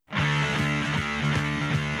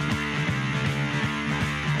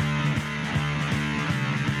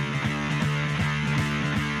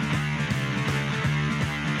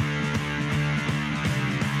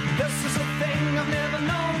never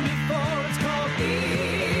known before. It's called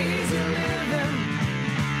easy living.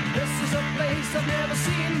 This is a place I've never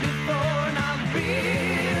seen before, and I've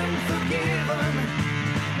been forgiven.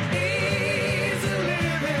 Easy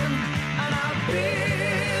living, and I've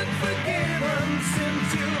been forgiven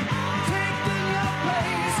since you've taken your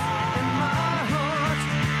place in my heart.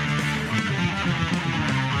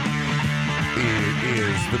 It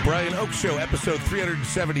is the Brian Oak Show, episode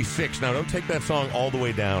 376. Now, don't take that song all the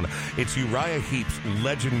way down. It's Uriah Heep's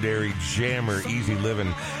legendary jammer, Easy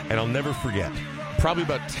Livin', and I'll never forget. Probably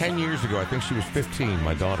about 10 years ago, I think she was 15,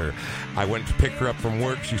 my daughter. I went to pick her up from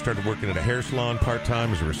work. She started working at a hair salon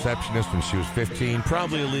part-time as a receptionist when she was 15.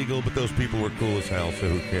 Probably illegal, but those people were cool as hell, so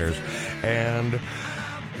who cares? And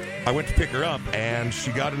I went to pick her up, and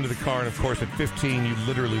she got into the car, and of course, at 15, you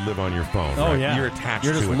literally live on your phone. Oh, right? yeah. You're attached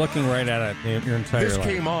to it. You're just looking right at it your entire This life.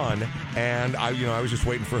 came on, and I was just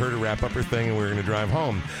waiting for her to wrap up her thing, and we were going to drive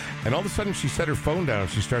home. And all of a sudden, she set her phone down, and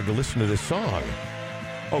she started to listen to this song.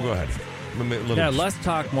 Oh, go ahead. Yeah, less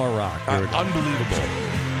talk, more rock. Unbelievable.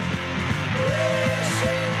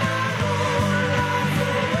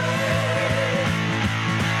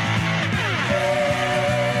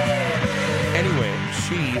 Anyway,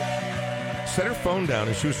 she set her phone down,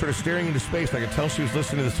 and she was sort of staring into space. I could tell she was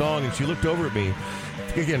listening to the song, and she looked over at me.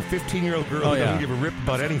 Again, 15-year-old girl who doesn't give a rip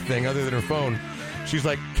about anything other than her phone. She's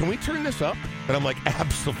like, "Can we turn this up?" And I'm like,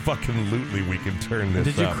 "Abso-fucking-lutely, we can turn this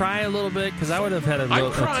up." Did you cry a little bit? Because I would have had a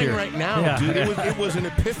I'm crying tear right now, dude. It was an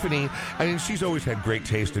epiphany. I mean, she's always had great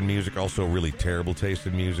taste in music, also really terrible taste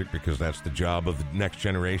in music, because that's the job of the next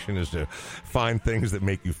generation, is to find things that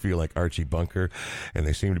make you feel like Archie Bunker, and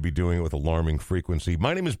they seem to be doing it with alarming frequency.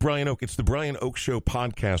 My name is Brian Oak. It's the Brian Oak Show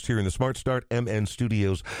podcast here in the Smart Start MN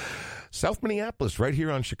Studios. South Minneapolis, right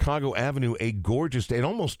here on Chicago Avenue, a gorgeous day, an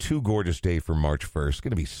almost too gorgeous day for March 1st. Going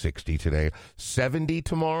to be 60 today, 70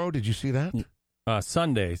 tomorrow. Did you see that?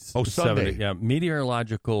 Sunday. Oh, Sunday. 70. Yeah,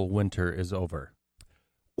 meteorological winter is over.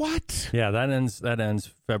 What? Yeah, that ends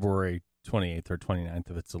February 28th or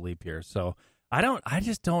 29th if it's a leap year. So I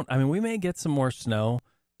mean, we may get some more snow,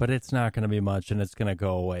 but it's not going to be much, and it's going to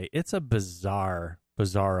go away. It's a bizarro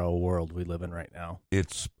world we live in right now.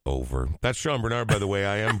 It's over. That's Sean Bernard, by the way.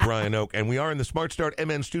 I am Brian Oak, and we are in the Smart Start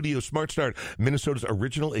MN Studio. Smart Start, Minnesota's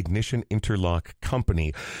original ignition interlock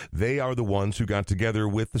company. They are the ones who got together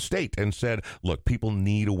with the state and said, look, people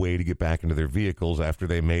need a way to get back into their vehicles after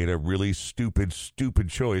they made a really stupid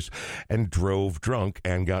choice and drove drunk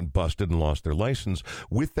and got busted and lost their license.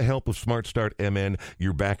 With the help of Smart Start MN,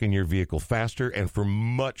 you're back in your vehicle faster and for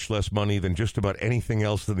much less money than just about anything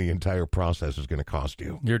else that the entire process is going to cost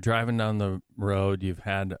you. You're driving down the road, you've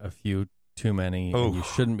had a few too many, and you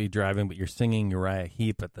shouldn't be driving, but you're singing Uriah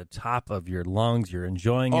Heep at the top of your lungs. You're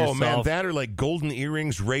enjoying yourself. Oh, man, that are like Golden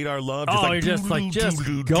Earrings, Radar Love. Just you're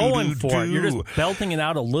just going for it. You're just belting it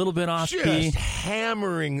out a little bit off key. Just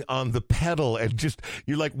hammering on the pedal, and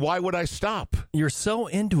you're like, why would I stop? You're so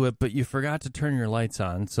into it, but you forgot to turn your lights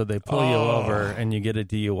on, so they pull you over, and you get a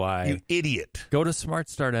DUI. You idiot. Go to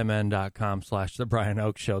smartstartmn.com/The Brian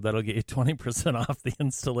Oak Show. That'll get you 20% off the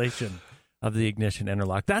installation of the ignition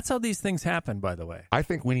interlock. That's how these things happen, by the way. I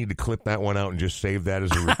think we need to clip that one out and just save that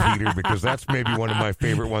as a repeater, because that's maybe one of my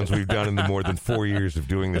favorite ones we've done in the more than 4 years of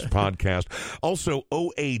doing this podcast. Also,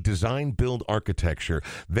 OA Design Build Architecture.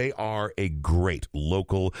 They are a great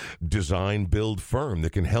local design build firm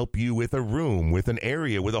that can help you with a room, with an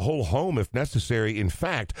area, with a whole home if necessary. In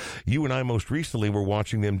fact, you and I most recently were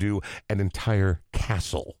watching them do an entire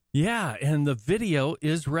castle. Yeah, and the video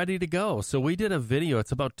is ready to go. So we did a video.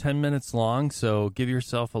 It's about 10 minutes long, so give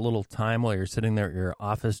yourself a little time while you're sitting there at your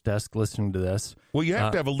office desk listening to this. Well, you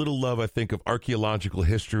have to have a little love, I think, of archaeological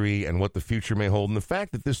history and what the future may hold. And the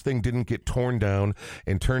fact that this thing didn't get torn down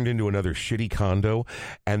and turned into another shitty condo,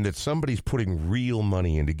 and that somebody's putting real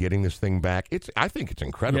money into getting this thing back, I think it's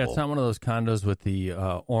incredible. Yeah, it's not one of those condos with the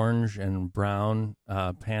orange and brown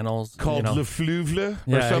panels. Called Le Fleuve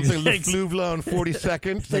or something, Le Fleuve on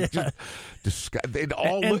 42nd. And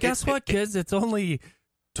guess what, kids? It's only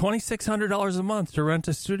 $2,600 a month to rent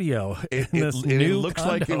a studio. It looks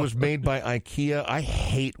like it was made by IKEA. I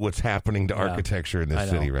hate what's happening to architecture in this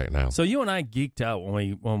city right now. So you and I geeked out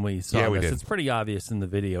when we saw this. Did. It's pretty obvious in the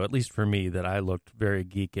video, at least for me, that I looked very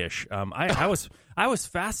geekish. I was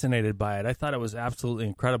fascinated by it. I thought it was absolutely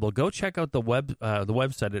incredible. Go check out the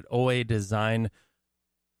website at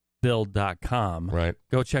oadesign.build.com. Right.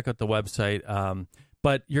 Go check out the website.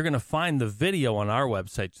 But you're going to find the video on our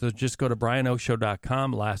website. So just go to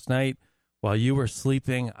brianoakshow.com. Last night, While you were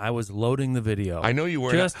sleeping, I was loading the video. I know you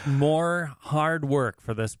were. Just more hard work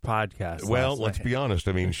for this podcast. Well, let's be honest.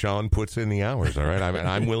 I mean, Sean puts in the hours, all right?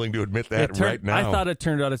 I'm willing to admit that right now. I thought it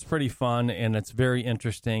turned out it's pretty fun, and it's very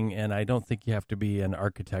interesting, and I don't think you have to be an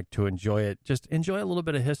architect to enjoy it. Just enjoy a little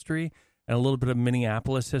bit of history and a little bit of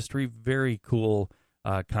Minneapolis history. Very cool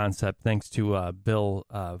concept. Thanks to Bill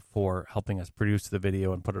for helping us produce the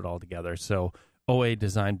video and put it all together. So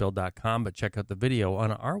oadesignbuild.com, but check out the video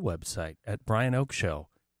on our website at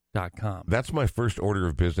brianoakshow.com. That's my first order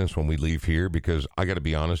of business when we leave here, because I got to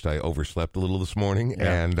be honest, I overslept a little this morning,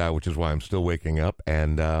 and which is why I'm still waking up,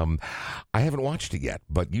 and I haven't watched it yet,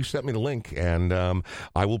 but you sent me the link, and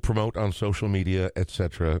I will promote on social media,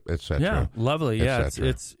 etc., etc. Yeah, lovely. Yeah,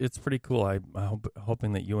 it's pretty cool. I'm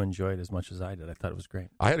hoping that you enjoyed it as much as I did. I thought it was great.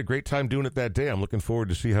 I had a great time doing it that day. I'm looking forward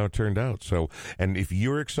to see how it turned out. So, and if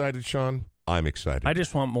you're excited, Sean, I'm excited. I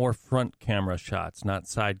just want more front camera shots, not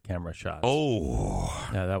side camera shots. Oh.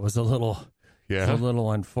 Yeah, that was a little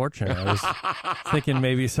unfortunate. I was thinking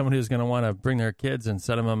maybe somebody was going to want to bring their kids and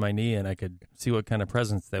set them on my knee, and I could see what kind of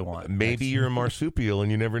presents they want. Maybe you're a marsupial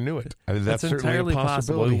and you never knew it. I mean, that's entirely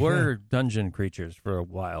possible. We were Yeah. dungeon creatures for a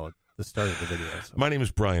while at the start of the video. So. My name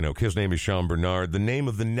is Brian Oak. His name is Sean Bernard. The name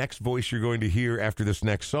of the next voice you're going to hear after this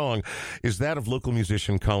next song is that of local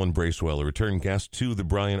musician Colin Bracewell, a return guest to the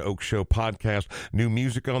Brian Oak Show podcast. New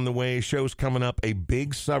music on the way, shows coming up, a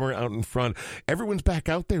big summer out in front. Everyone's back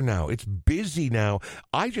out there now. It's busy now.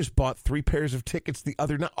 I just bought 3 pairs of tickets the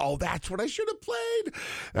other night. Oh, that's what I should have played.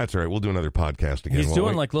 That's all right. We'll do another podcast again. He's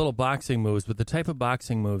doing like little boxing moves, but the type of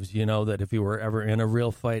boxing moves, you know, that if you were ever in a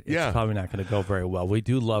real fight, it's probably not going to go very well. We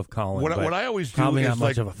do love Colin. What I always do is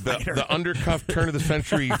like the undercuff turn of the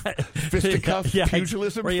century fisticuff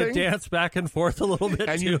pugilism where you dance back and forth a little bit.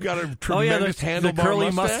 And you've got a tremendous handlebar the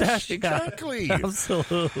curly mustache. Exactly. Yeah,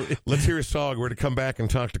 absolutely. Let's hear a song. We're to come back and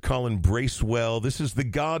talk to Colin Bracewell. This is The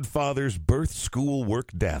Godfather's Birth, School,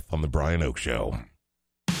 Work, Death on The Brian Oak Show.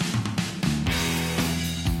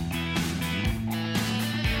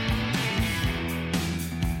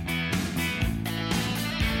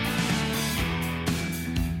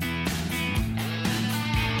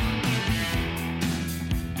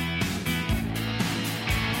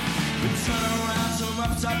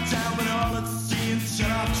 Upside down, but all at sea until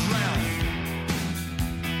I drown.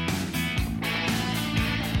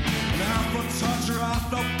 And I felt torture, I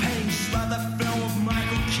felt pain, just like that film of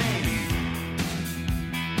Michael Caine.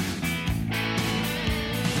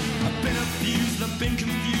 I've been abused, I've been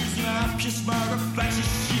confused, and I've kissed my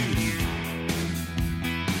reflection's shoes.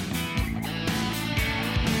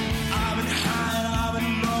 I've been high and I've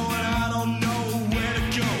been low, and I don't know where to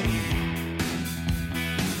go.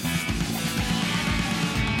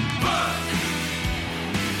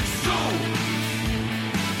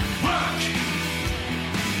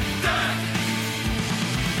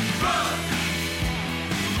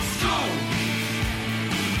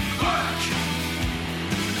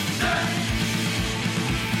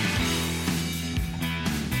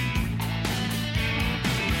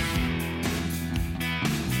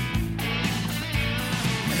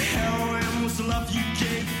 The love you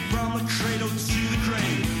gave from the cradle to the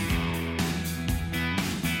grave.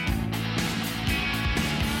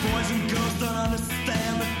 Boys and girls don't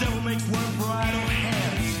understand the devil makes work for idle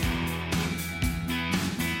hands.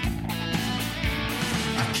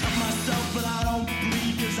 I cut myself but I don't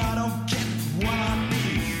bleed, cause I don't get what I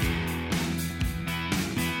need.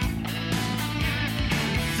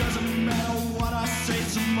 Doesn't matter what I say,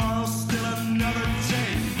 tomorrow's still another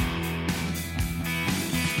day.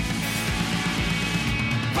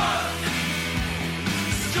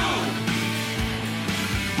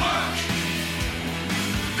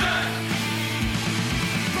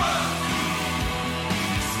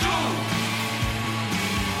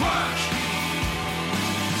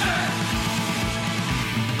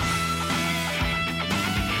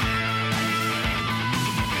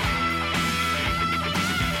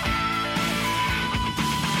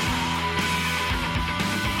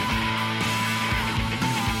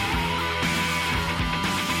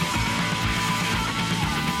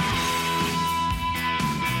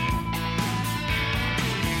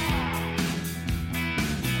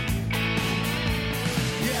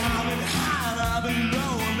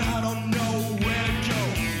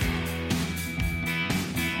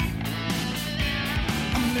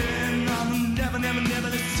 Never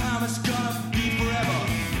this time, it's gonna be forever.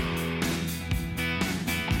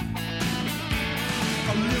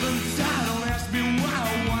 I'll live and die, don't ask me why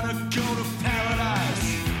I wanna go to paradise.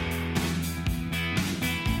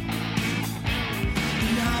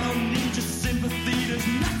 And I don't need your sympathy, there's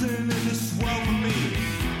nothing in this world for me.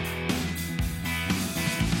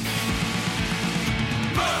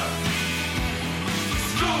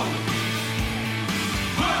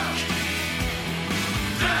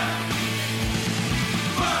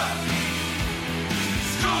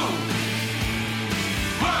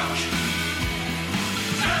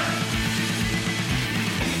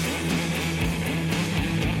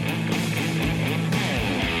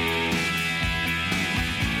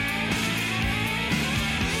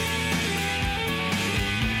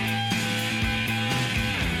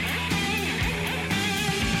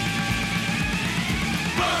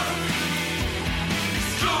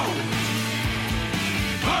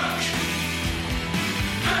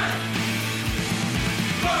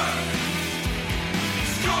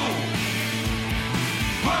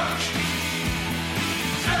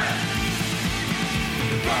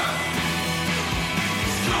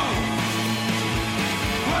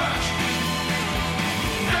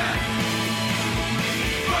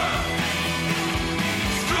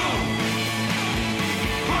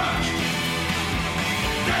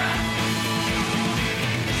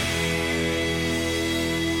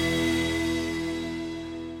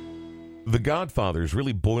 The Godfather's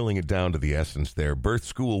really boiling it down to the essence there. Birth,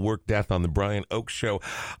 school, work, death on the Brian Oakes Show.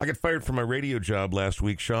 I got fired from my radio job last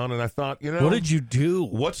week, Sean, and I thought, what did you do?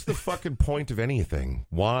 What's the fucking point of anything?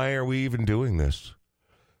 Why are we even doing this?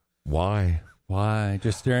 Why?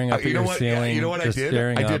 Just staring up at your ceiling? You know what I did?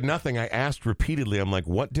 I Up. did nothing. I asked repeatedly. I'm like,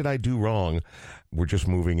 what did I do wrong? We're just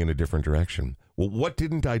moving in a different direction. Well, what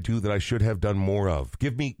didn't I do that I should have done more of?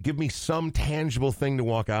 Give me some tangible thing to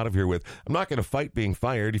walk out of here with. I'm not going to fight being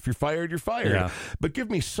fired. If you're fired, you're fired. Yeah. But give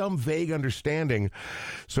me some vague understanding.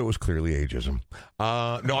 So it was clearly ageism.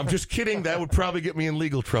 No, I'm just kidding. That would probably get me in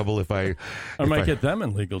legal trouble if I might get them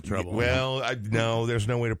in legal trouble. Well, no, there's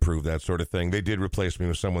no way to prove that sort of thing. They did replace me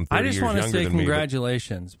with someone 30 years younger than me. I just want to say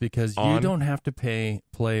congratulations because you don't have to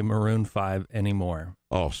play Maroon 5 anymore.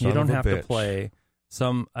 Oh, son you don't of a have bitch. to play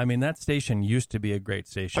some. I mean, that station used to be a great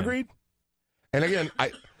station. Agreed. And again,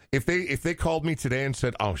 if they called me today and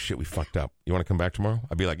said, "Oh shit, we fucked up. You want to come back tomorrow?"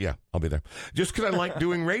 I'd be like, "Yeah, I'll be there." Just because I like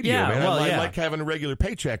doing radio, Yeah, man. well, I yeah. like having a regular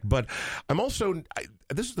paycheck. But I'm also.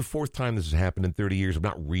 This is the fourth time this has happened in 30 years. I'm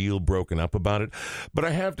not real broken up about it, but I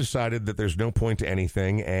have decided that there's no point to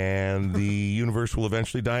anything, and the universe will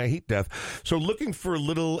eventually die a heat death. So, looking for a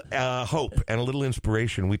little hope and a little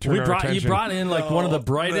inspiration, we turn our attention. You brought in like one of the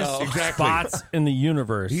brightest spots in the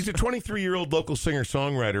universe. He's a 23-year-old local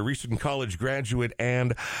singer-songwriter, recent college graduate,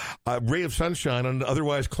 and a ray of sunshine on an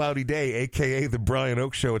otherwise cloudy day, a.k.a. The Brian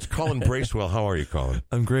Oakes Show. It's Colin Bracewell. How are you, Colin?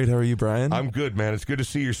 I'm great. How are you, Brian? I'm good, man. It's good to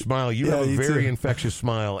see your smile. You have a very infectious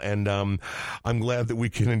smile, and I'm glad that we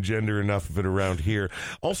can engender enough of it around here.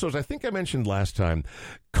 Also, as I think I mentioned last time,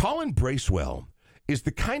 Colin Bracewell is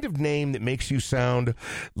the kind of name that makes you sound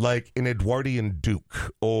like an Edwardian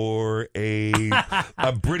duke or a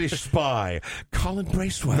British spy. Colin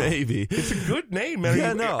Bracewell. Maybe. It's a good name, man.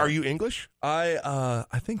 Yeah, Are you English? I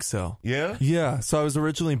think so. Yeah? Yeah. So I was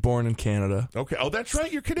originally born in Canada. Okay. Oh, that's right.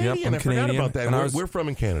 You're Canadian. Yep, I'm I forgot Canadian. about that. And We're from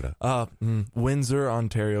in Canada. Windsor,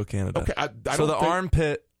 Ontario, Canada. Okay. I so don't the think...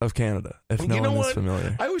 armpit of Canada, if You know no one is what?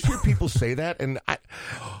 familiar. I always hear people say that, and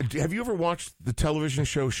have you ever watched the television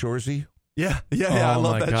show Shoresy? Yeah. I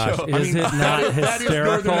love that show. Is it not that is hysterical?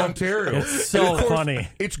 Northern Ontario. It's so of course, funny.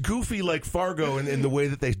 It's goofy like Fargo in the way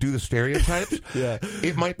that they do the stereotypes. Yeah.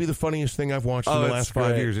 It might be the funniest thing I've watched in the last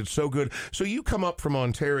 5 years. It's so good. So you come up from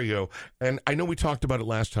Ontario, and I know we talked about it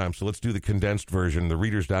last time, so let's do the condensed version, the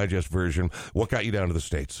Reader's Digest version. What got you down to the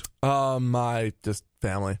States? My just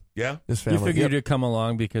family. Yeah? Just family. You figured you'd come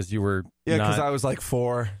along because you were because I was like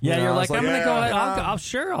 4. Yeah, you're like, I'm going to go.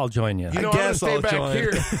 Yeah. I'll join you. You know, I guess I'm I'll gonna stay back join.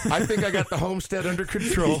 here. I think I got the homestead under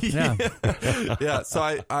control. Yeah. Yeah.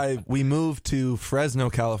 So we moved to Fresno,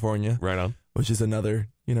 California. Right on. Which is another,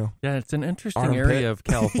 Yeah, it's an interesting Armpit. area of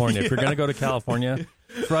California. If you're going to go to California,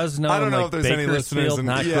 Fresno, I don't know and if there's any listeners Bakersfield,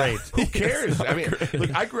 not yeah. great. Who cares? I mean,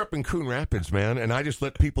 look, I grew up in Coon Rapids, man, and I just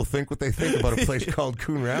let people think what they think about a place called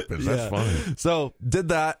Coon Rapids. That's fine. So did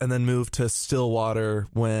that and then moved to Stillwater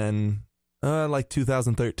when, like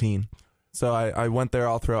 2013. So I went there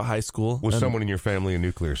all throughout high school. Was someone in your family a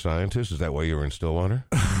nuclear scientist? Is that why you were in Stillwater?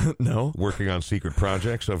 No. Working on secret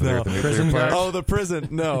projects over there at the nuclear Prison plant? guard? Oh, the prison.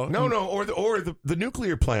 No. No, or the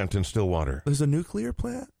nuclear plant in Stillwater. There's a nuclear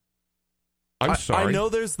plant? I'm sorry. I know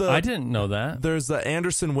there's I didn't know that. There's the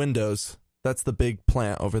Anderson Windows. That's the big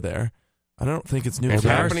plant over there. I don't think it's nuclear. It's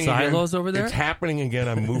There are happening silos again. over there? It's happening again.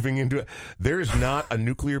 I'm moving into it. There is not a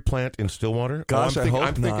nuclear plant in Stillwater. Gosh, I'm I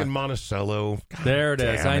hope thinking not. Monticello. God There it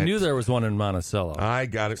is. damn I it. knew there was one in Monticello. I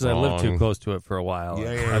got it Because I lived too wrong. close to it for a while.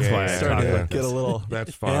 Yeah, That's why I Starting talked to about get a this. little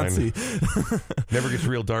That's fine. fancy. Never gets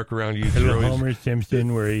real dark around you. Hello, You're always Homer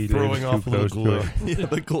Simpson, where he throwing lives off too a little close glow. to it. Yeah,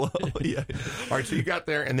 the glow. Yeah. All right, so you got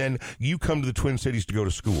there, and then you come to the Twin Cities to go to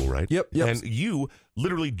school, right? Yep. And you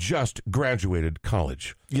literally just graduated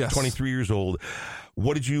college. Yes. 23 years old.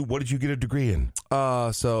 What did you get a degree in?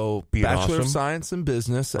 So Being Bachelor awesome. of Science in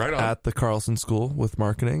Business Right on. at the Carlson School with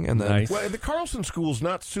marketing, and then Nice. Well, the Carlson School's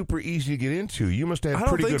not super easy to get into. You must have I don't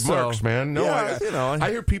pretty think good so. marks, man. No, Yeah, I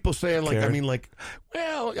hear people saying like, care. I mean, like,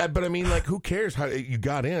 well, but I mean, like, who cares how you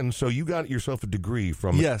got in? So you got yourself a degree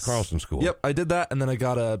from the yes, Carlson School. Yep, I did that, and then I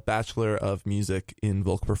got a Bachelor of Music in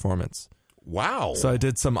Vocal Performance. Wow. So I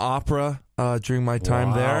did some opera during my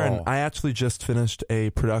time there, Wow. and I actually just finished a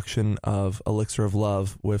production of Elixir of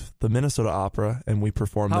Love with the Minnesota Opera, and we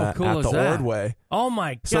performed How that cool at is the that? Ordway. Oh,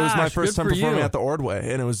 my gosh. So it was my first good time for performing you. at the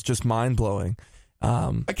Ordway, and it was just mind-blowing.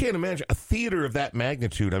 I can't imagine a theater of that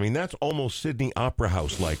magnitude. I mean, that's almost Sydney Opera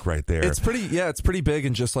House like right there. It's pretty big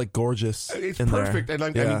and just like gorgeous. It's in perfect. There. And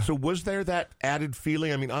I mean, so was there that added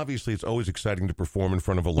feeling? I mean, obviously, it's always exciting to perform in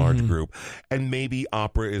front of a large group, and maybe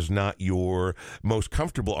opera is not your most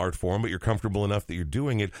comfortable art form, but you're comfortable enough that you're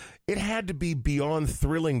doing it. It had to be beyond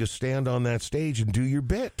thrilling to stand on that stage and do your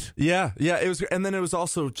bit. Yeah, it was, and then it was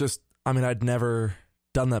also just. I mean, I'd never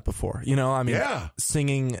done that before. You know, I mean,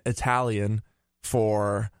 singing Italian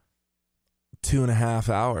for 2.5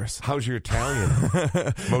 hours. How's your Italian?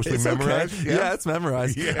 Mostly it's memorized? Okay. Yeah, it's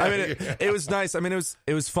memorized. Yeah, I mean, it was nice. I mean,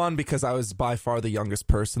 it was fun because I was by far the youngest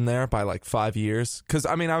person there by like 5 years. Because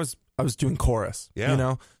I mean, I was doing chorus. Yeah. You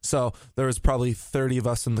know, so there was probably 30 of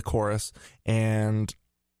us in the chorus, and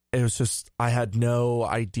it was just I had no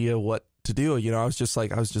idea what to do. You know, I was just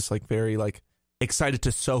like very like excited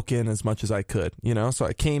to soak in as much as I could. You know, so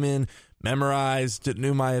I came in, memorized,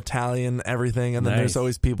 knew my Italian, everything, and then there's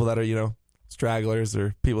always people that are, you know, stragglers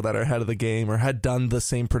or people that are ahead of the game or had done the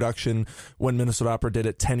same production when Minnesota Opera did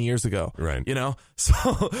it 10 years ago. Right. You know,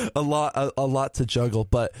 so a lot to juggle,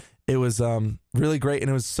 but it was really great, and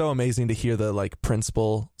it was so amazing to hear the like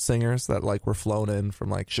principal singers that like were flown in from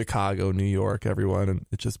like Chicago, New York, everyone, and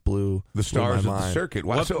it just blew the stars my of the mind. circuit.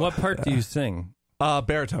 Wow. What part do you sing?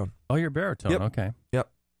 Baritone. Oh, you're baritone. Yep. Okay. Yep.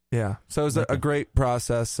 Yeah. So it was a great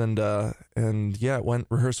process, and yeah,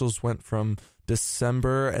 rehearsals went from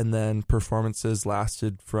December, and then performances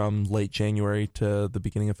lasted from late January to the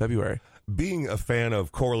beginning of February. Being a fan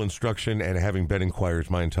of choral instruction and having been in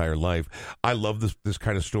choirs my entire life, I love this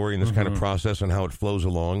kind of story and this kind of process and how it flows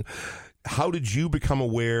along. How did you become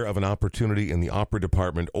aware of an opportunity in the opera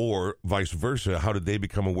department, or vice versa? How did they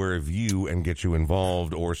become aware of you and get you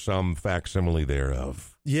involved, or some facsimile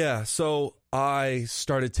thereof? Yeah, so I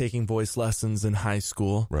started taking voice lessons in high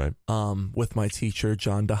school, right? With my teacher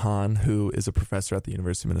John DeHaan, who is a professor at the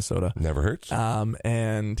University of Minnesota. Never hurts.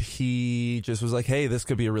 And he just was like, "Hey, this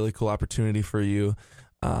could be a really cool opportunity for you."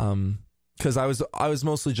 Because I was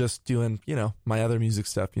mostly just doing, you know, my other music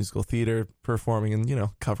stuff, musical theater, performing in, you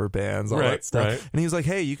know, cover bands, all that stuff. Right. And he was like,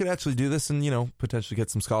 "Hey, you could actually do this and, you know, potentially get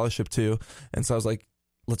some scholarship too." And so I was like,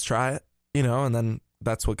 "Let's try it," you know. And then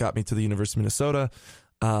that's what got me to the University of Minnesota.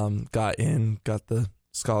 Got the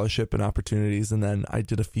scholarship and opportunities, and then I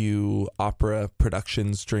did a few opera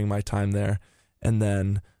productions during my time there, and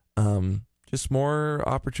then just more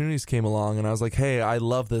opportunities came along, and I was like, "Hey, I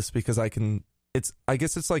love this because I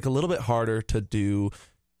guess it's like a little bit harder to do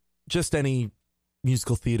just any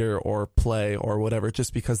musical theater or play or whatever,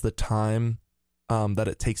 just because the time that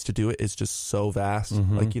it takes to do it is just so vast.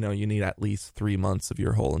 Like, you know, you need at least 3 months of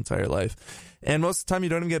your whole entire life. And most of the time you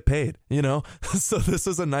don't even get paid, you know? So this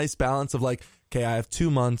was a nice balance of like, okay, I have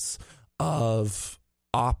 2 months of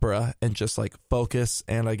opera and just like focus,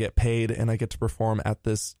 and I get paid, and I get to perform at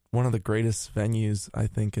this one of the greatest venues, I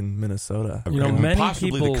think, in Minnesota. You know, many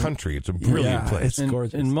possibly people, the country. It's a brilliant place. It's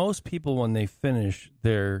gorgeous. And most people, when they finish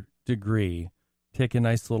their degree, take a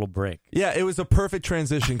nice little break. Yeah, it was a perfect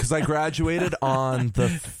transition because I graduated on the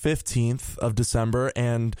 15th of December,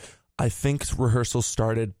 and I think rehearsals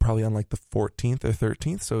started probably on like the 14th or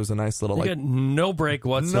 13th, so it was a nice little You like get no break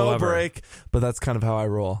whatsoever. no break, but that's kind of how I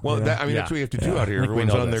roll. Well, you know? that's what you have to do out here. I think we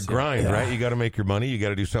Everyone's know on this, their grind, yeah. right? You got to make your money. You got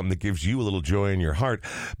to do something that gives you a little joy in your heart.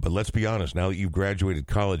 But let's be honest. Now that you've graduated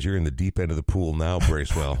college, you're in the deep end of the pool now,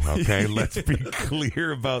 Bracewell. Okay, let's be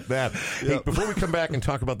clear about that. Hey, before we come back and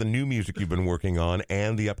talk about the new music you've been working on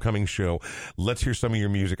and the upcoming show, let's hear some of your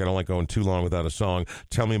music. I don't like going too long without a song.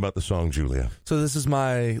 Tell me about the song, Julia. So this is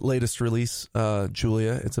my latest release,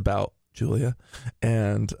 Julia. It's about Julia,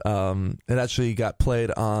 and it actually got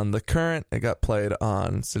played on The Current. It got played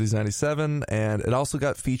on Cities 97, and it also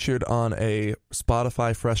got featured on a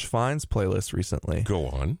Spotify Fresh Finds playlist recently. Go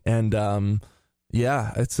on. And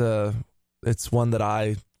yeah, it's one that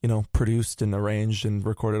I, you know, produced and arranged and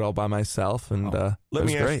recorded all by myself. And let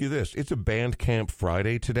me ask great. you this: it's a Bandcamp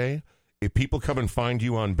Friday today. If people come and find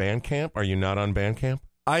you on Bandcamp, are you not on Bandcamp?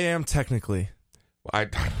 I am technically.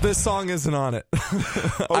 This song isn't on it.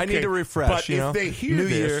 I need to refresh. But you know? if they hear New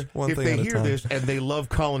this, year, if they hear this and they love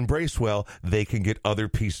Colin Bracewell, they can get other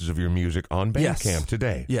pieces of your music on Bandcamp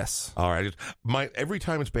today. Yes. All right. Every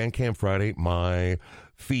time it's Bandcamp Friday, my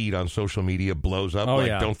feed on social media blows up.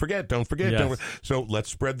 Don't forget. Yes. So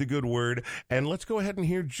let's spread the good word, and let's go ahead and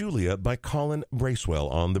hear Julia by Colin Bracewell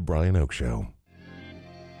on The Brian Oak Show.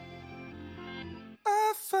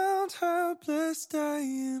 I found how blessed I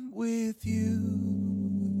am with you.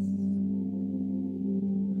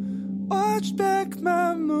 Watch back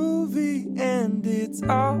my movie and it's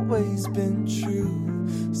always been true.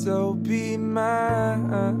 So be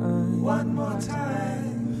mine one more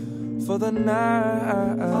time for the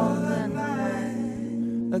night.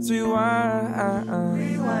 Let's rewind.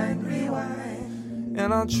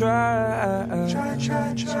 And I'll try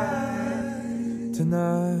to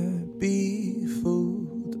not be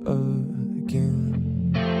fooled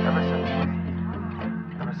again. Ever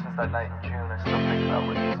since that night in June, I still think about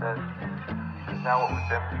what you said. Because now what we've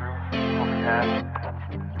been through, what we had,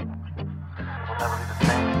 will never be the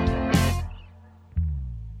same.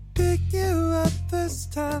 Pick you up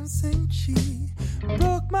first time since she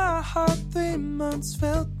broke my heart. 3 months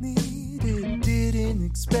felt needed. Didn't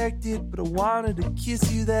expect it, but I wanted to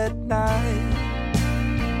kiss you that night.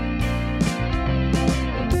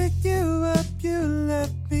 Pick you up, you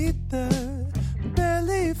left me there.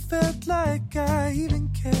 Barely felt like I even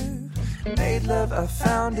cared. Made love, I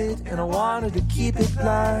found it, and I wanted to keep it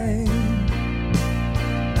blind.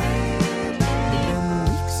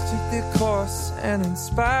 The course, and in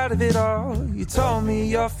spite of it all, you told me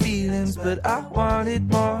your feelings, but I wanted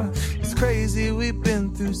more. It's crazy, we've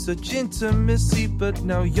been through such intimacy, but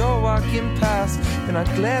now you're walking past and not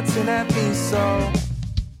glancing at me. So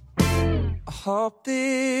I hope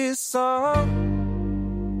this song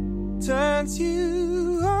turns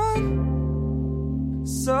you on,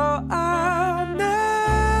 so I'll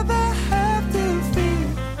never have to feel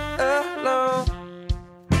alone.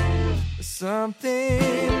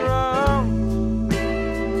 Something wrong.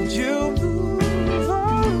 Could you move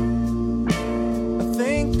on? I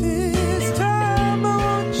think this time I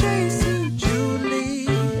won't chase you,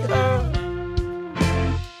 Julia.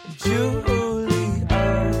 Julia.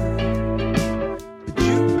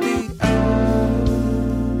 Julia.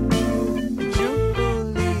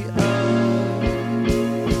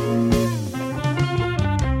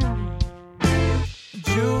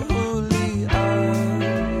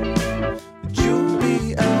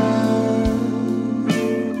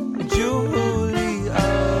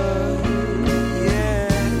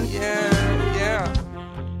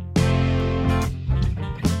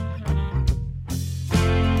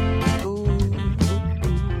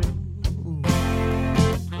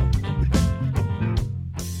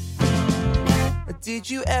 Did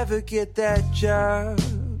you ever get that job?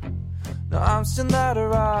 No, I'm still not a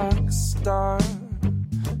rock star.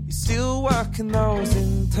 You still working those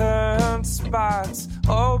intern spots.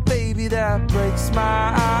 Oh baby, that breaks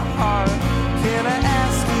my heart. Can I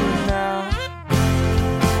ask you now,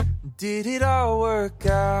 did it all work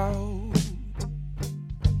out?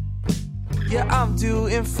 Yeah, I'm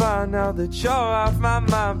doing fine now that you're off my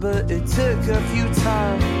mind, but it took a few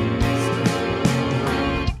times.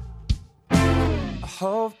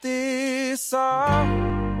 Hope this song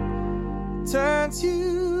turns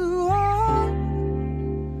you on,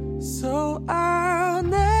 so I'll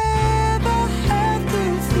never have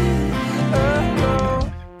to feel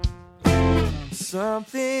alone.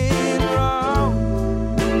 Something wrong.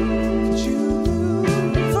 Could you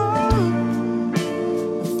move on?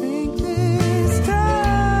 I think this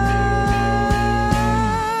time.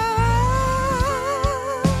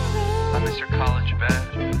 I miss your college bed.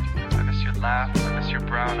 I miss your laugh. Your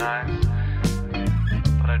brown eyes,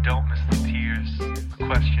 but I don't miss the tears, the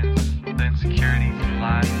questions, the insecurities, the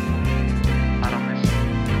lies. I don't miss you.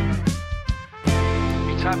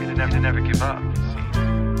 You taught me to never give up, see.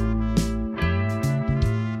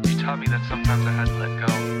 You taught me that sometimes I had to let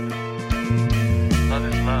go. Love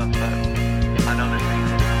is love, but I know there's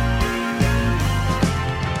things.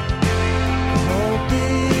 Hope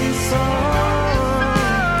this song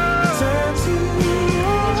turns you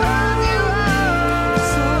on.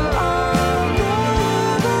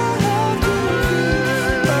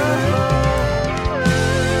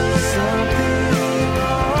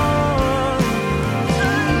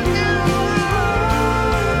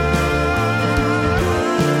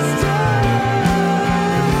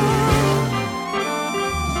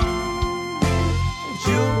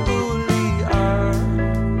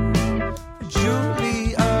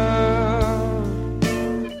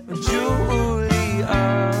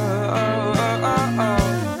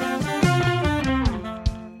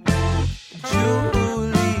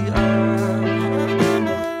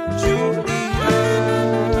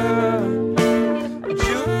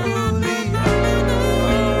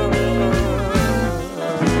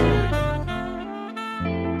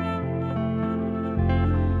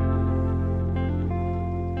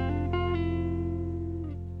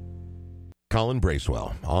 Colin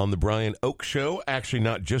Bracewell on the Brian Oak Show. Actually,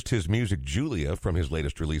 not just his music, Julia, from his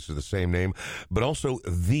latest release of the same name, but also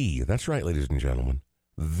that's right, ladies and gentlemen,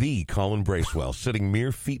 the Colin Bracewell, sitting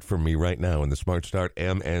mere feet from me right now in the Smart Start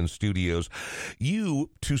MN studios.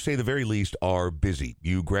 You, to say the very least, are busy.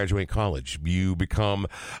 You graduate college. You become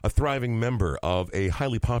a thriving member of a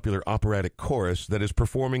highly popular operatic chorus that is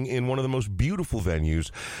performing in one of the most beautiful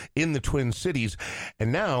venues in the Twin Cities.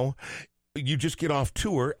 And now you just get off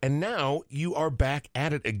tour, and now you are back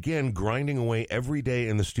at it again, grinding away every day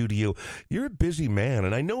in the studio. You're a busy man,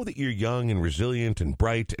 and I know that you're young and resilient and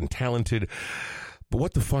bright and talented, but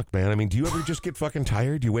what the fuck, man? I mean, do you ever just get fucking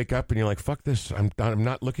tired? You wake up and you're like, fuck this, I'm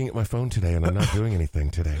not looking at my phone today, and I'm not doing anything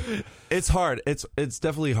today. It's hard. It's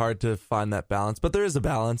definitely hard to find that balance, but there is a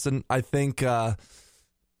balance, and I think, I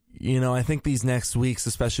think these next weeks,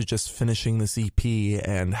 especially just finishing this EP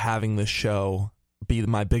and having this show be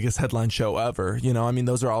my biggest headline show ever.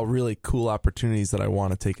 Those are all really cool opportunities that I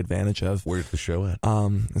want to take advantage of. Where's the show at?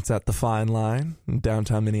 It's at the Fine Line in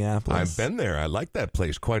downtown Minneapolis. I've been there. I like that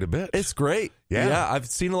place quite a bit. It's great. Yeah. I've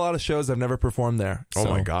seen a lot of shows. I've never performed there. Oh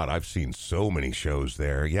my God, I've seen so many shows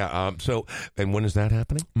there. Yeah. And when is that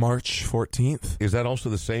happening? March 14th. Is that also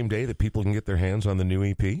the same day that people can get their hands on the new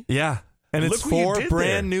EP? Yeah. And Look it's what you 4 did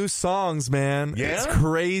brand there. new songs, man. Yeah? It's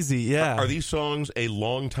crazy. Yeah. Are these songs a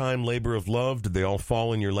long-time labor of love? Did they all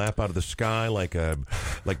fall in your lap out of the sky like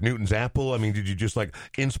Newton's apple? I mean, did you just like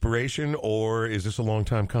inspiration, or is this a long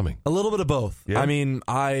time coming? A little bit of both. Yeah? I mean,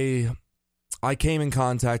 I came in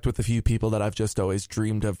contact with a few people that I've just always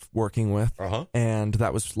dreamed of working with. Uh-huh. And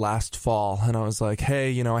that was last fall. And I was like,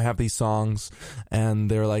 hey, I have these songs. And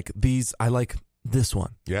they're like, I like this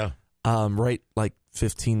one. Yeah. Write like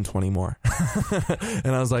 15, 20 more.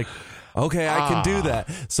 And I was like, okay, I can do that.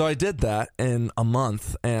 So I did that in a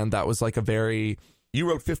month, and that was like a very You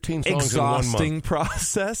wrote 15 songs in 1 month. exhausting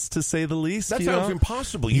process, to say the least. That sounds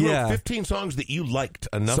impossible. You Yeah. wrote 15 songs that you liked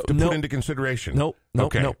enough So- to nope. put into consideration. Nope.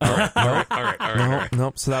 Okay. Nope. All right.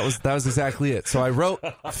 Nope. So that was exactly it. So I wrote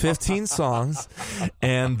 15 songs,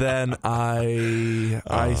 and then I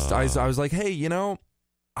was like, hey,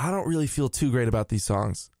 I don't really feel too great about these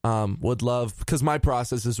songs. Would love, because my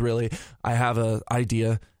process is really, I have an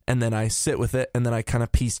idea, and then I sit with it, and then I kind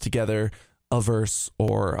of piece together a verse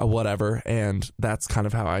or a whatever, and that's kind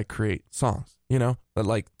of how I create songs, But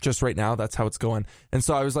like just right now, that's how it's going. And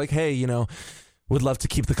so I was like, hey, would love to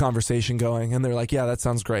keep the conversation going. And they're like, yeah, that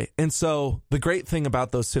sounds great. And so the great thing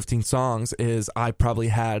about those 15 songs is I probably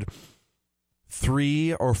had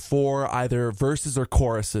 3 or 4 either verses or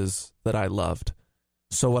choruses that I loved.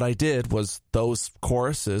 So what I did was those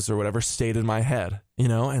choruses or whatever stayed in my head,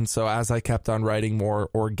 and so as I kept on writing more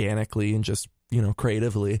organically and just,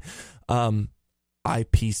 creatively, I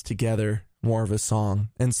pieced together more of a song.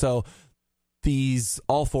 And so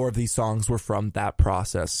all 4 of these songs were from that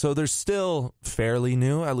process. So they're still fairly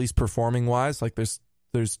new, at least performing wise. Like there's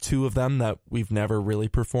 2 of them that we've never really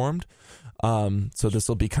performed. So this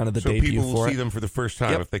will be kind of the debut for it. So people will see them for the first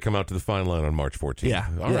time if they come out to the Fine Line on March 14th. Yeah.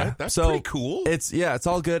 All right. That's pretty cool. It's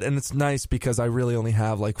all good, and it's nice because I really only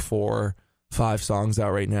have like 4, 5 songs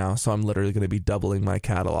out right now. So I'm literally going to be doubling my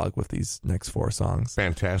catalog with these next 4 songs.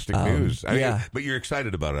 Fantastic news. I mean, yeah. but you're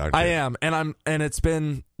excited about it, aren't you? I am, and it's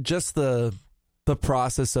been just the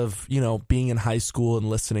process of, being in high school and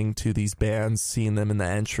listening to these bands, seeing them in the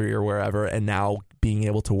entry or wherever, and now being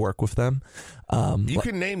able to work with them. You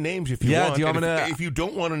can name names if you want. Yeah, do you want me to? If you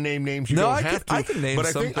don't want to name names, you don't have to. I can name but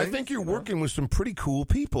something. I think you're working with some pretty cool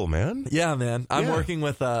people, man. Yeah, man. I'm Yeah. working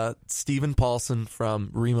with Stephen Paulson from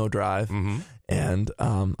Remo Drive, and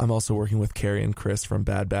I'm also working with Carrie and Chris from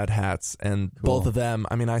Bad Bad Hats, and both of them.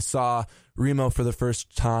 I mean, I saw Remo for the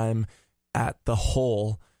first time at the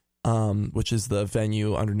Hole, which is the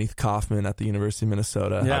venue underneath Kauffman at the University of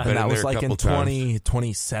Minnesota. Yeah. I've been And that in was there a like in couple times.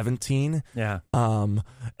 2017. Yeah.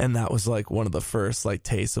 And that was like one of the first like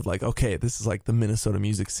tastes of like, okay, this is like the Minnesota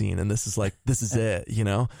music scene, and this is it,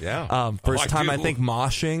 Yeah. First time do. I think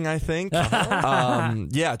moshing,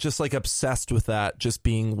 yeah, just like obsessed with that, just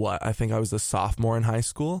being what I think I was a sophomore in high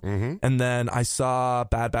school. And then I saw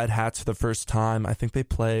Bad Bad Hats for the first time. I think they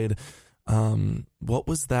played what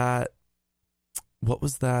was that?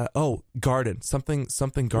 Oh, Garden. Something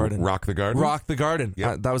Garden. Rock the Garden? Rock the Garden.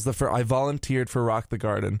 Yep. That was the first. I volunteered for Rock the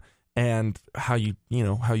Garden. And how you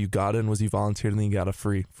got in was you volunteered and then you got a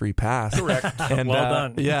free pass. Correct. And, Well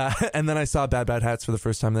done. Yeah. And then I saw Bad Bad Hats for the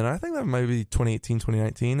first time. Then I think that might be 2018,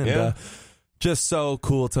 2019. And Yeah. just so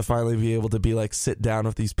cool to finally be able to be like sit down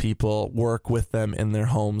with these people, work with them in their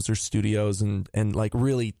homes or studios, and like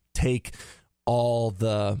really take all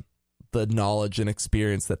the knowledge and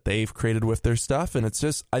experience that they've created with their stuff. And it's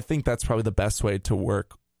just, I think that's probably the best way to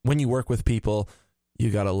work. When you work with people, you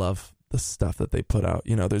got to love the stuff that they put out.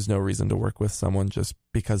 There's no reason to work with someone just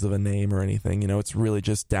because of a name or anything. It's really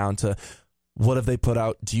just down to what have they put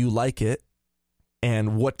out? Do you like it?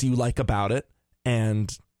 And what do you like about it?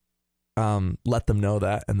 And let them know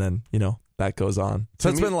that. And then, that goes on. So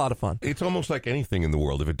it's been a lot of fun. It's almost like anything in the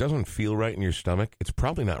world. If it doesn't feel right in your stomach, it's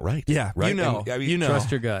probably not right. Yeah, right. Trust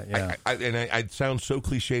your gut. Yeah, I sound so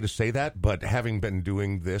cliche to say that, but having been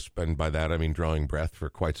doing this, and by that I mean drawing breath for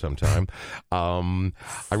quite some time, I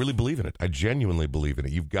really believe in it. I genuinely believe in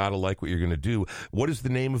it. You've got to like what you're going to do. What is the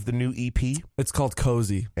name of the new EP? It's called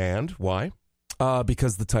Cozy. And why?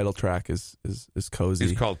 Because the title track is Cozy.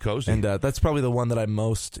 It's called Cozy. And that's probably the one that I'm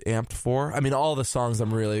most amped for. I mean, all the songs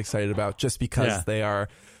I'm really excited about just because they are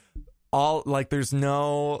all like, there's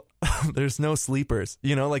no sleepers,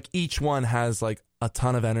 like each one has like a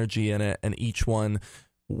ton of energy in it and each one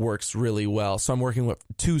works really well. So I'm working with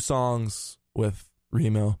 2 songs with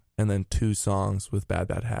Remo and then 2 songs with Bad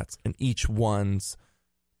Bad Hats, and each one's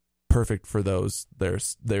perfect for those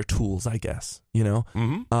their tools, I guess,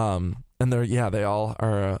 Mm-hmm. And they all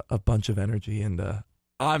are a bunch of energy, and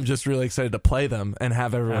I'm just really excited to play them and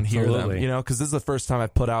have everyone hear them, because this is the first time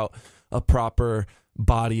I've put out a proper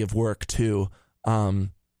body of work too.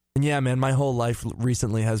 And yeah, man, my whole life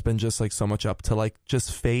recently has been just like so much up to like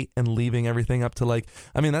just fate and leaving everything up to like,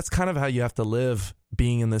 I mean, that's kind of how you have to live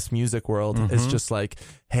being in this music world. Mm-hmm. It's just like,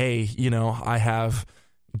 hey, I have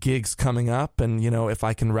gigs coming up, and if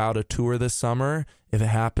I can route a tour this summer, if it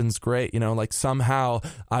happens, great. Like somehow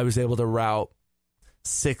I was able to route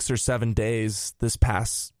 6 or 7 days this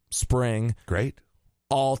past spring, great,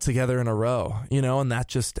 all together in a row, and that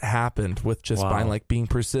just happened with just being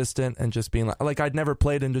persistent and just being like I'd never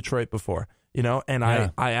played in Detroit before, and I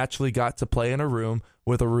actually got to play in a room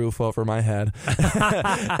with a roof over my head.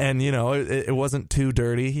 And it wasn't too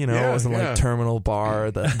dirty, it wasn't like Terminal Bar,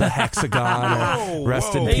 the Hexagon,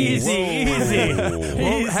 rest in peace. Easy.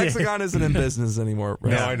 Well, Hexagon isn't in business anymore.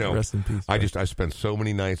 No, I know. Rest in peace. I spent so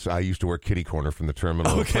many nights. I used to work kitty corner from the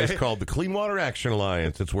terminal, a place called the Clean Water Action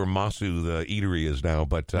Alliance. It's where Masu, the eatery, is now.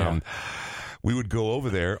 But we would go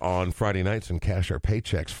over there on Friday nights and cash our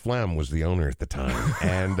paychecks. Flem was the owner at the time.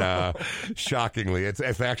 And shockingly, it's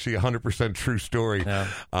actually a 100% true story. Yeah.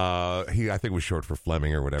 He, I think, was short for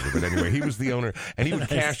Fleming or whatever. But anyway, he was the owner. And he would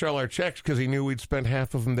cash all our checks because he knew we'd spend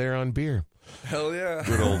half of them there on beer. Hell yeah.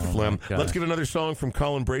 Good old Flem. Let's get another song from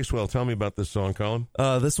Colin Bracewell. Tell me about this song, Colin.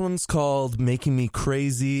 This one's called Making Me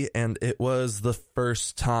Crazy, and it was the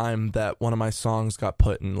first time that one of my songs got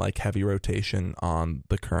put in like heavy rotation on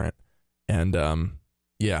The Current. And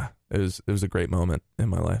it was a great moment in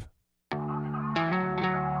my life.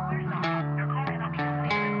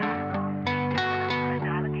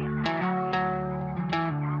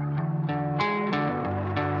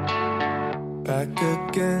 Back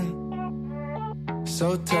again.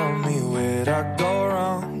 So tell me, where'd I go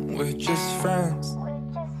wrong? We're just friends.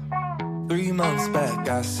 3 months back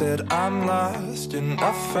I said I'm lost and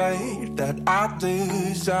afraid that I'd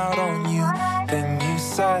lose out on you. Then you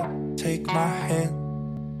said, take my hand.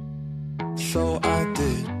 So I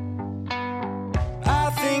did. I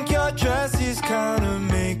think your dress is kinda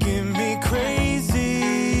making me crazy,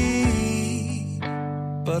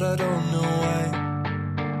 but I don't know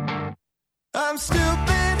why. I'm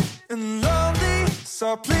stupid and lonely,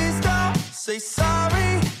 so please don't say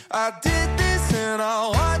sorry. I did this and I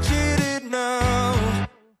want you to know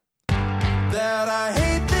that I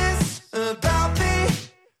hate this about me.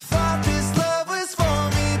 Thought this love was for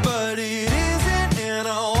me, but it isn't, and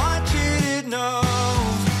I want you to know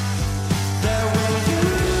that when you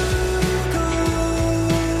go,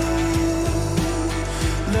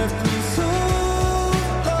 left me so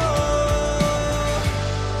low.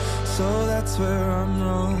 So that's where I'm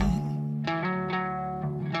wrong.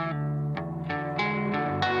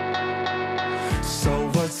 So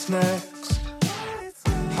what's next?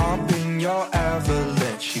 Hop in your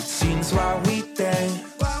avalanche. You've seen why we dance.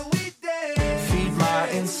 Feed my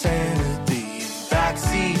insanity in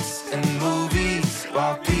backseats and movies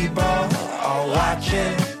while people are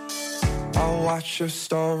watching. I'll watch your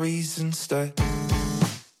stories instead.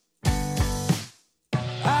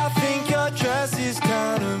 I think your dress is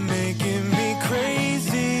kinda making me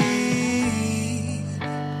crazy,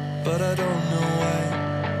 but I don't know why.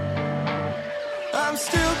 I'm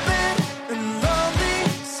stupid and lonely,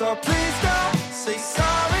 so please don't say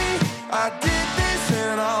sorry. I did this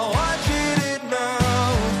and I want you to know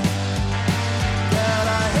that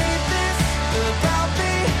I hate this about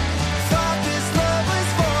me. Thought this love was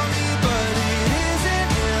for me, but it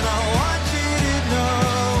isn't, and I want you to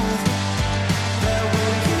know that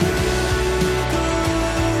when you go,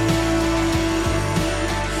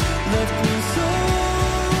 left me so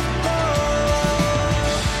low.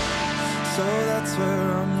 So that's where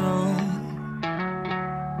I'm wrong.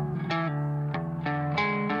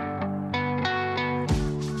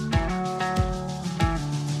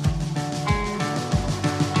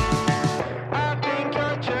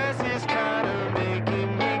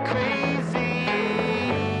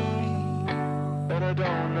 I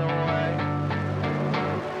don't know why.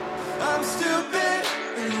 I'm stupid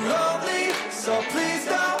and lonely, so please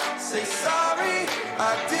don't say sorry.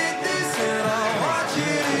 I did this and I want you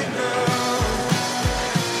to know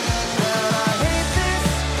that I hate this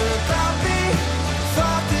about me.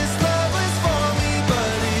 Thought this love was for me,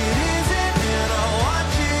 but it isn't, and I want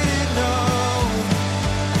you to know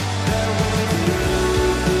that when you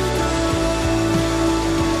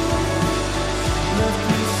left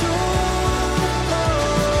me so alone,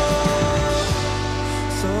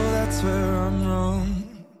 so that's where I'm wrong.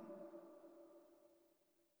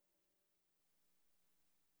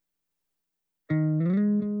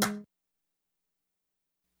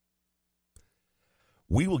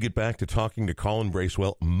 We will get back to talking to Colin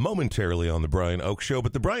Bracewell momentarily on The Brian Oak Show,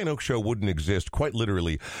 but The Brian Oak Show wouldn't exist, quite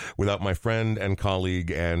literally, without my friend and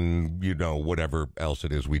colleague and, you know, whatever else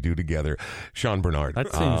it is we do together, Sean Bernard.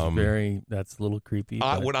 That seems that's a little creepy.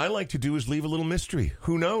 What I like to do is leave a little mystery.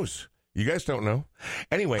 Who knows? You guys don't know.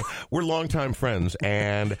 Anyway, we're longtime friends,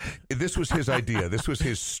 and this was his idea. This was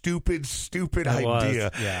his stupid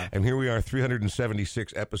idea. Yeah. And here we are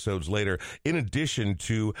 376 episodes later, in addition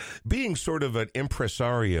to being sort of an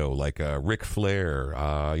impresario, like a Ric Flair,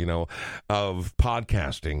 of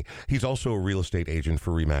podcasting. He's also a real estate agent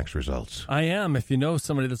for Remax Results. I am. If you know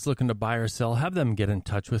somebody that's looking to buy or sell, have them get in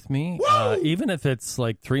touch with me. Even if it's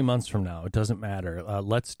like 3 months from now, it doesn't matter.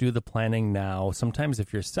 Let's do the planning now. Sometimes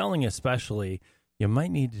if you're selling especially, you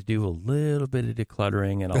might need to do a little bit of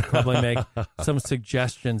decluttering, and I'll probably make some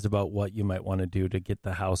suggestions about what you might want to do to get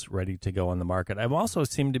the house ready to go on the market. I've also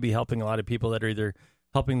seemed to be helping a lot of people that are either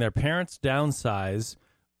helping their parents downsize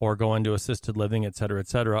or go into assisted living, et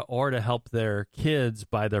cetera, or to help their kids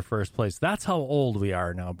buy their first place. That's how old we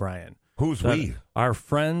are now, Brian. Who's we? Our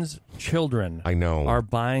friends' children I know. are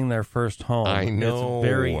buying their first home. I know. It's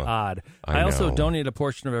very odd. I also know. donate a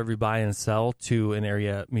portion of every buy and sell to an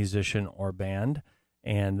area musician or band,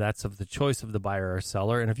 and that's of the choice of the buyer or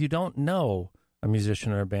seller. And if you don't know a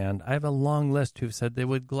musician or a band, I have a long list who've said they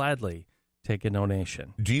would gladly take a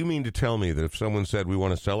donation. Do you mean to tell me that if someone said, we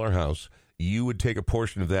want to sell our house, you would take a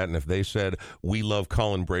portion of that, and if they said, we love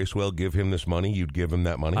Colin Bracewell, give him this money, you'd give him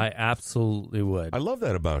that money? I absolutely would. I love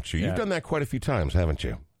that about you. Yeah. You've done that quite a few times, haven't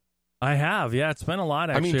you? I have, yeah. It's been a lot,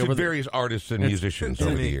 actually. I mean, to over various artists and musicians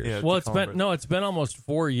over the years. Yeah, Well, it's been almost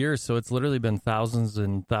 4 years, so it's literally been thousands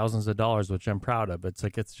and thousands of dollars, which I'm proud of. It's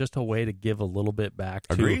just a way to give a little bit back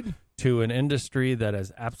to an industry that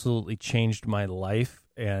has absolutely changed my life,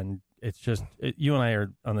 and it's just you and I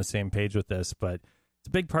are on the same page with this, but it's a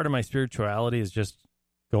big part of my spirituality is just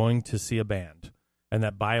going to see a band and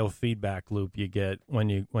that biofeedback loop you get when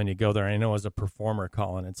you go there. I know as a performer,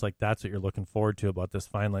 Colin, it's like that's what you're looking forward to about this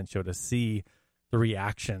Fine Line show, to see the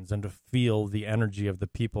reactions and to feel the energy of the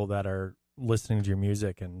people that are listening to your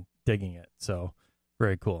music and digging it. So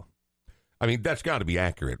very cool. I mean, that's got to be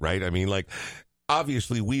accurate, right? I mean, like,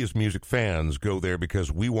 obviously, we as music fans go there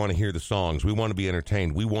because we want to hear the songs. We want to be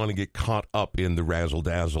entertained. We want to get caught up in the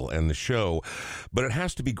razzle-dazzle and the show. But it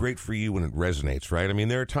has to be great for you when it resonates, right? I mean,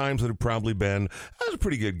 there are times that have probably been, that was a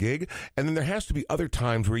pretty good gig. And then there has to be other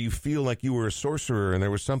times where you feel like you were a sorcerer and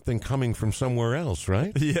there was something coming from somewhere else,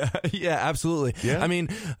 right? Yeah, absolutely. Yeah? I mean,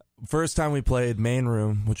 first time we played Main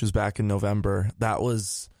Room, which was back in November, that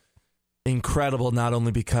was incredible, not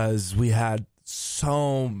only because we had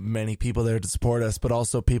so many people there to support us, but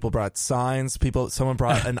also people brought signs. Someone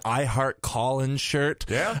brought an I Heart Colin shirt.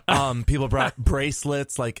 Yeah. People brought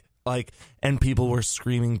bracelets, and people were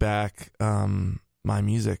screaming back my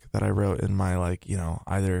music that I wrote in my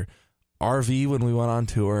either RV when we went on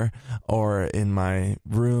tour, or in my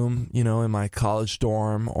room, in my college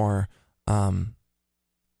dorm, or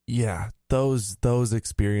those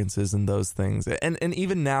experiences and those things. And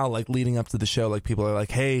even now, like leading up to the show, like people are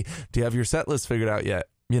like, hey, do you have your set list figured out yet?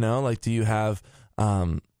 Do you have,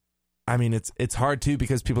 I mean, it's hard too,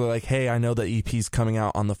 because people are like, hey, I know the EP's coming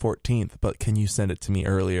out on the 14th, but can you send it to me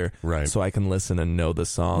earlier? Right. So I can listen and know the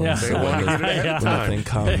songs. Yeah. They want to get it ahead of when the time. thing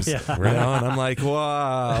comes. Yeah. And I'm like,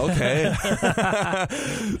 wow, okay.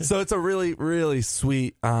 So it's a really, really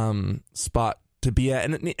sweet spot to be at,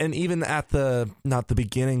 and even at not the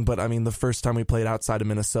beginning, but I mean the first time we played outside of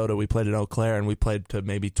Minnesota, we played in Eau Claire, and we played to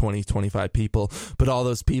maybe 20-25 people, but all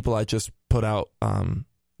those people, I just put out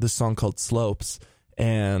this song called Slopes,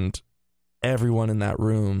 and everyone in that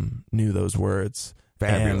room knew those words.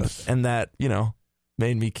 Fabulous. And that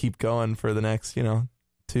made me keep going for the next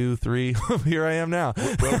 2, 3. Here I am now.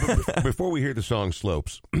 Well, before we hear the song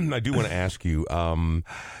Slopes, I do want to ask you,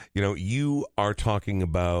 you are talking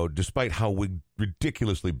about, despite how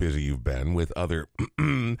ridiculously busy you've been with other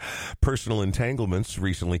personal entanglements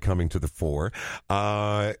recently coming to the fore,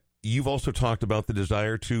 you've also talked about the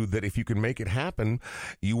desire to that if you can make it happen,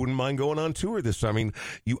 you wouldn't mind going on tour this. I mean,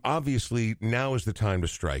 you obviously, now is the time to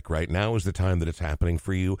strike, right? Now is the time that it's happening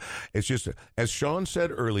for you. It's just, as Sean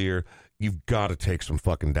said earlier, you've got to take some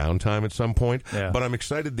fucking downtime at some point. Yeah. But I'm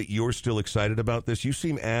excited that you're still excited about this. You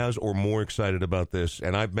seem as or more excited about this,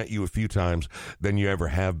 and I've met you a few times than you ever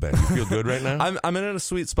have been. You feel good right now? I'm in a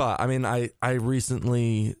sweet spot. I mean, I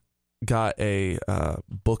recently got a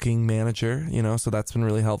booking manager, so that's been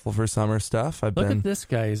really helpful for summer stuff. Look at this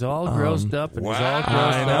guy. He's all grossed up. And wow. He's all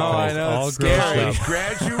grossed up. I know. All It's grossed scary. up.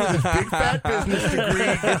 Graduate with his big fat business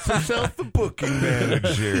degree gets himself a booking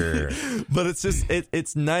manager. But it's just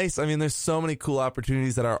it's nice. I mean, there's so many cool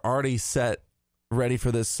opportunities that are already set ready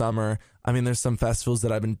for this summer. I mean, there's some festivals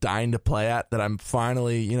that I've been dying to play at that I'm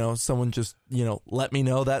finally, someone just, let me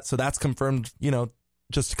know that. So that's confirmed,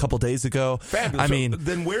 just a couple days ago. Fabulous.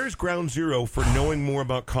 Then where's ground zero for knowing more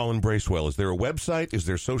about Colin Bracewell? Is there a website? Is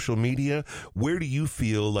there social media? Where do you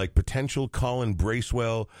feel like potential Colin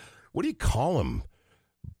Bracewell, what do you call him?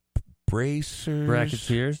 Bracers?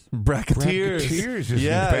 Bracketeers isn't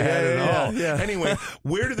bad at all. Yeah. Anyway,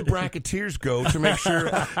 where do the Bracketeers go to make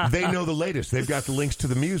sure they know the latest? They've got the links to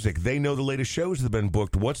the music. They know the latest shows that have been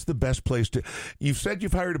booked. What's the best place to... You've said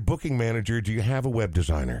you've hired a booking manager. Do you have a web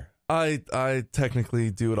designer? I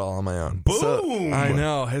technically do it all on my own. Boom! So, I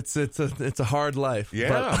know it's a hard life. Yeah,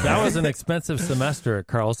 but That was an expensive semester at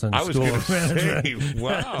Carlson I was School going of to Management. say,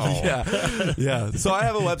 wow. yeah. So I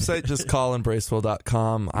have a website, just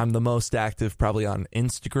colinbracewell.com. I'm the most active probably on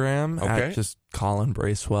Instagram at just Colin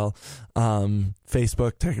Bracewell.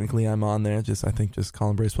 Facebook, technically I'm on there. I think just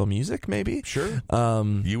Colin Bracewell Music, maybe. Sure.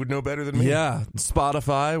 You would know better than me. Yeah.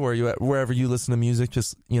 Spotify, wherever you listen to music,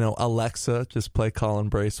 just Alexa, just play Colin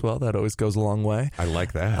Bracewell. That always goes a long way. I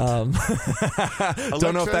like that.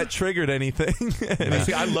 Don't know if that triggered anything.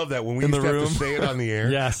 See, I love that when we in used the to room. have to say it on the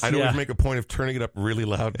air. Yes, I'd yeah. always make a point of turning it up really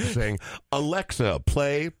loud and saying, Alexa,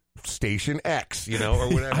 play Station X,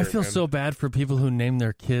 or whatever. I feel so bad for people who name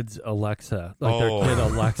their kids Alexa, like their kid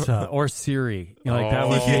Alexa or Siri. That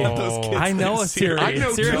would be. those kids I know named a Siri. I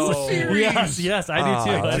know Siri. two Siris. Yes, I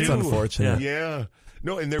do too. That's unfortunate. Yeah.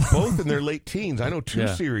 No, and they're both in their late teens. I know two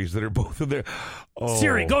series that are both in their... Oh.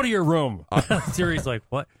 Siri, go to your room. Siri's like,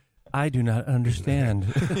 what? I do not understand.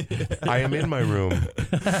 I am in my room.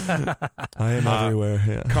 I am everywhere.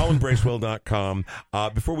 Yeah. ColinBracewell.com.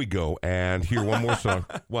 Before we go and hear one more song.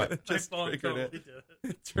 What? My phone totally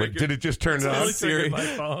What, did it just turn it on? Siri. My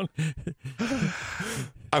phone.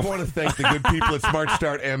 I want to thank the good people at Smart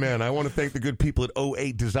Start MN. I want to thank the good people at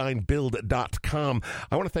 08designbuild.com.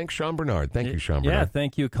 I want to thank Sean Bernard. Thank you, Sean Bernard. Yeah,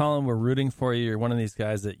 thank you, Colin. We're rooting for you. You're one of these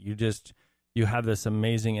guys that you have this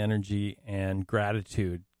amazing energy and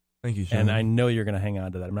gratitude. Thank you, Sean. And I know you're going to hang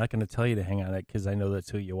on to that. I'm not going to tell you to hang on to it because I know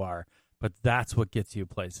that's who you are. But that's what gets you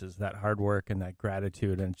places, that hard work and that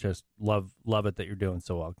gratitude, and just love it that you're doing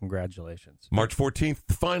so well. Congratulations. March 14th,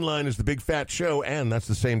 the Fine Line is the Big Fat Show, and that's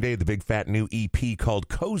the same day the Big Fat new EP called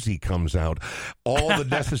Cozy comes out. All the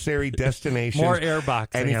necessary destinations. More airboxing.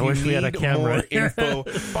 And if I you wish we had a need camera. more info,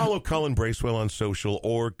 follow Colin Bracewell on social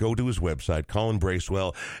or go to his website,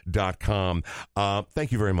 colinbracewell.com.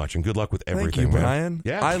 Thank you very much, and good luck with everything. Thank you, man. Brian.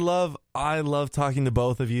 Yeah. I love talking to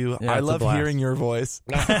both of you. Yeah, I it's a love blast. hearing your voice.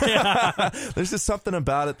 There's just something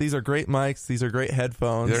about it. These are great mics. These are great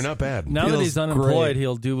headphones. They're not bad. Now that Feels he's unemployed, great.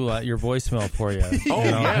 he'll do your voicemail for you. Oh,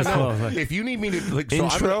 as no. well. If you need me to...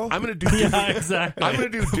 Intro? I'm going to do... Yeah, exactly. I'm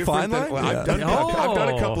going to do different Fine things. line? Well, Yeah. I've done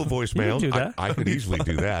a couple You voicemails. can do that. I could easily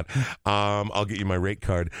do that. I'll get you my rate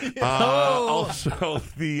card. Also,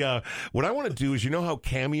 what I want to do is, how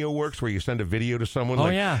Cameo works, where you send a video to someone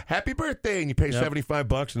like, yeah. happy birthday, and you pay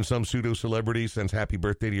 $75, and some pseudo-celebrity sends happy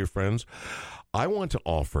birthday to your friends. I want to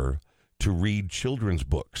offer to read children's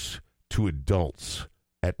books to adults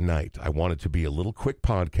at night. I want it to be a little quick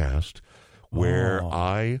podcast where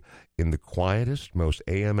I, in the quietest, most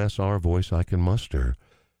AMSR voice I can muster,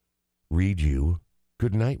 read you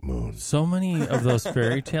Good Night Moon. So many of those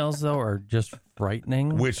fairy tales, though, are just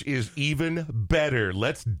frightening. Which is even better.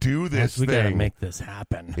 Let's do this We got to thing. make this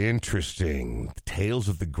happen. Interesting. Tales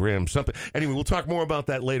of the Grim. Something. Anyway, we'll talk more about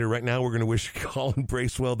that later. Right now, we're going to wish Colin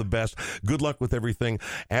Bracewell the best. Good luck with everything.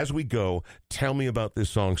 As we go, tell me about this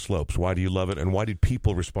song, Slopes. Why do you love it, and why did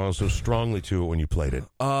people respond so strongly to it when you played it?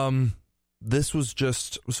 This was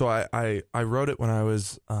just... So I wrote it when I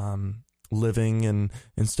was... living and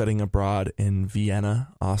studying abroad in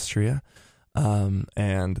Vienna, Austria.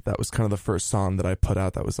 And that was kind of the first song that I put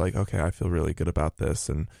out that was like, okay, I feel really good about this.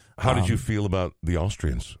 And how did you feel about the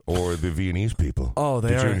Austrians or the Viennese people? Oh,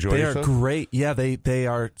 did you enjoy they yourself? are great. Yeah, they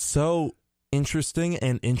are so interesting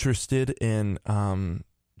and interested in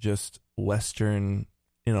just Western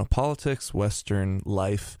politics, Western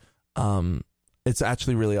life. It's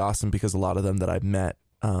actually really awesome because a lot of them that I've met,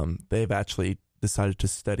 they've actually decided to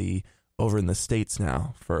study over in the States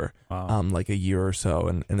now for like a year or so,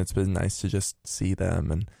 and it's been nice to just see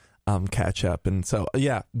them and catch up. And so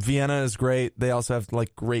yeah, Vienna is great. They also have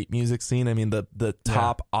like great music scene. I mean, the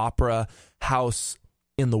top opera house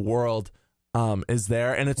in the world is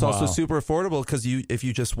there, and it's also super affordable because if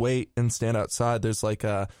you just wait and stand outside, there's like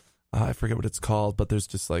I forget what it's called, but there's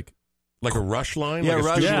just like a rush line? Yeah, like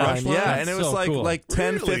rush line. line? Yeah, and it was so like cool. like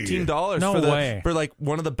 $10, Really? $15 for like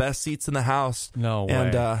one of the best seats in the house. No way.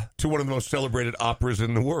 And To one of the most celebrated operas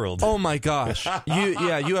in the world. oh my gosh,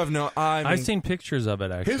 you have no. I've seen pictures of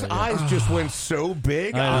it, actually. His eyes just went so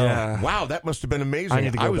big. Yeah. Wow, that must have been amazing. I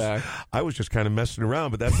need to go back. I was just kind of messing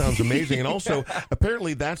around, but that sounds amazing. And also,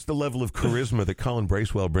 apparently, that's the level of charisma that Colin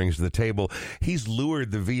Bracewell brings to the table. He's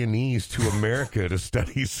lured the Viennese to America to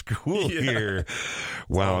study school here.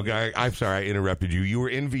 Wow, I'm sorry I interrupted you. You were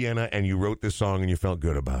in Vienna and you wrote this song and you felt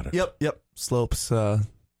good about it. Yep. Slopes. Yeah.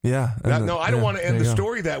 No, I don't want to end the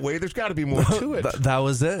story that way. There's got to be more to it. That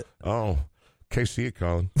was it. Oh, okay. See it,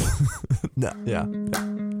 Colin. No. Yeah.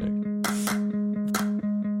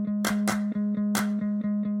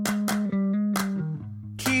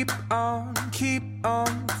 Keep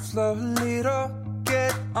on, flow a little.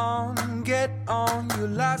 Get on. Your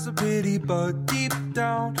life's a pity, but deep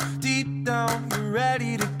down, you're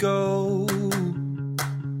ready to go.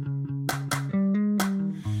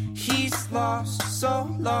 He's lost, so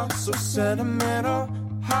sentimental.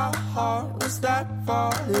 How hard was that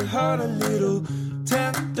fall? It hurt a little.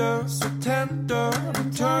 Tender, so tender,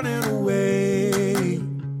 I'm turning away.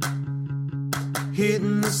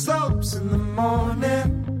 Hitting the slopes in the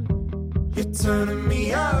morning. You're turning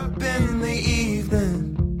me up in the evening.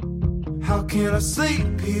 How can I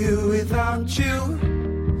sleep here without you?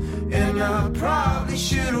 And I probably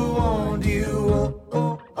should have warned you.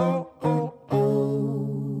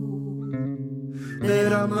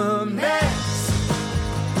 That I'm a mess,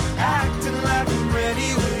 acting like I'm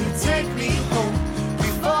ready. Will you take me home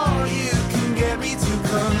before you can get me to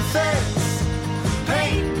confess?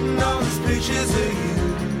 Painting all these pictures of you.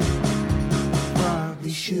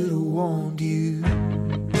 Probably should have warned you.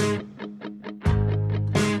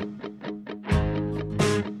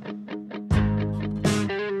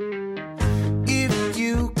 If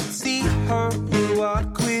you could see her, you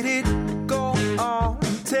would quit it. Go on,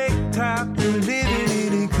 take time to live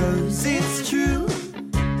it, 'cause it's true.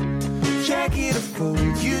 Check it before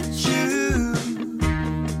you choose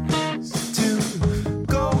to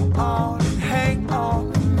go on and hang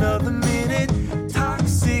on another minute.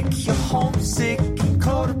 Toxic, you're homesick and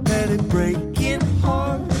codependent, breaking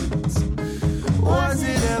hearts. Was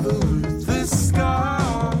it ever worth the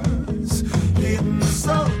scars? Hitting the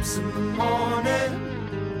slopes in the morning.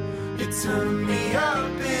 You turn me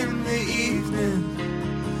up in the evening.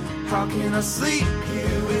 How can I sleep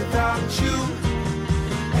here without you?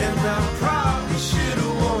 And I probably should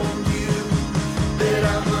have warned you that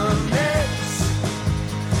I'm a mess,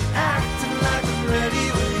 acting like I'm ready.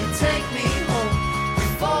 Will you take me home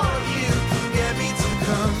before you can get me to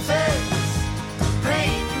confess?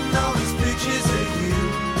 Painting all these pictures of you.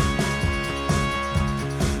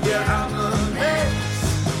 Yeah, I'm a mess,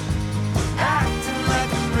 acting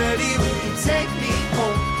like I'm ready. Will you take me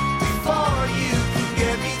home before you can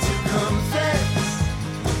get me to confess?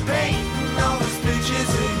 Painting all these pictures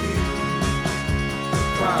of you.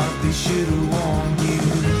 Probably should have warned you.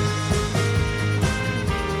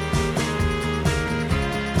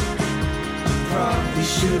 Probably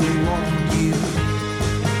should have warned you.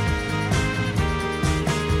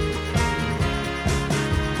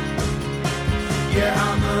 Yeah,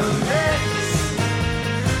 I'm a mess,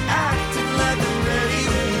 acting like I'm ready.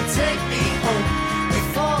 Will you take me home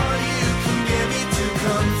before you can get me to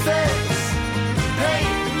confess?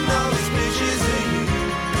 Painting all these pictures of you.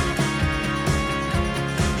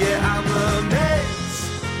 Yeah, I'm a mess,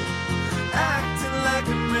 acting like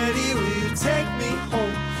I'm ready. Will you take me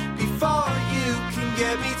home before you can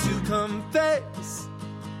get me to confess?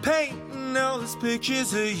 Painting all these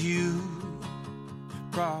pictures of you.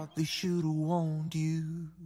 Probably should have warned you.